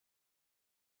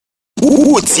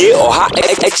Utie oha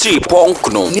echi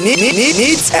ponkno.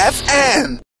 Hitz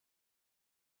FM.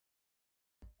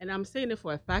 And I'm saying it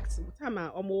for a fact. Time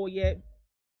omo ye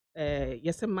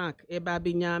yes mark eba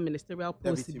binya ministerial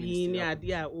post being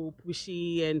idea or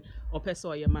pushy and or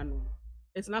person or manu.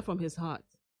 It's not from his heart.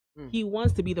 He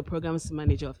wants to be the programs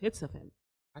manager of Hitz FM.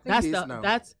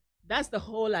 That's the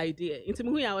whole idea. Into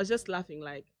me, I was just laughing,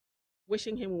 like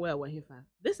wishing him well when he found.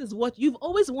 This is what you've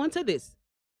always wanted. This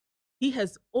he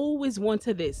has always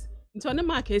wanted this. Into an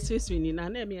market history ni na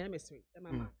me mystery.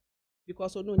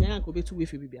 Because no nyan ko be too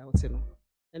if be out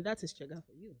and that is Tsegah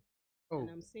for you. Oh. And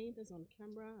I'm saying this on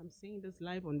camera. I'm saying this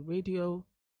live on radio.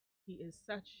 He's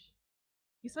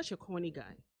such a corny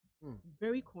guy.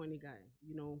 Very corny guy,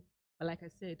 you know. But like I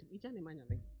said,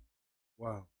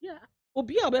 wow. Yeah.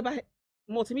 Obia beba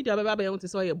multimedia beba be want to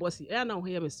saw your bossy. I know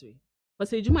hear mystery. But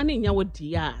say you man in your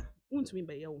dia. Want me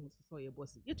be your want to saw your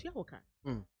bossy. Yet you worker.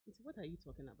 What are you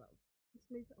talking about? It's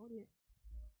made on it.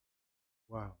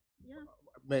 Wow. Yeah.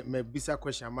 My visa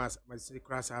question I'm asked, my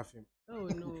cross half him. Oh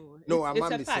no. No, I'm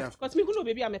a fact. Because me who know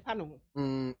baby I'm a panel.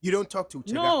 You don't talk to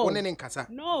Tsegah.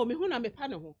 No, me who I'm a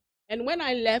panel. And when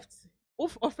I left,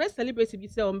 our first celebrity be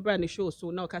say on brand show, so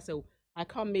now I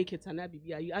can't make it and I be.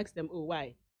 You ask them, oh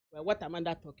why? Well, what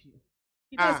Amanda talk you?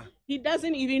 He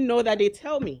doesn't even know that they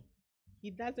tell me. He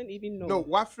doesn't even know. No,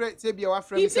 what friend? Say be what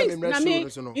friend? He thinks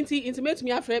intimate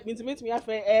me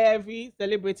after every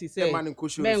celebrity say men call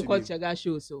Tsegah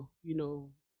show, so you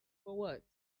know for what?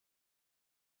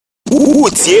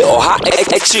 Utie oha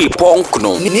echi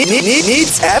ponkno.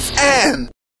 Hitz FM.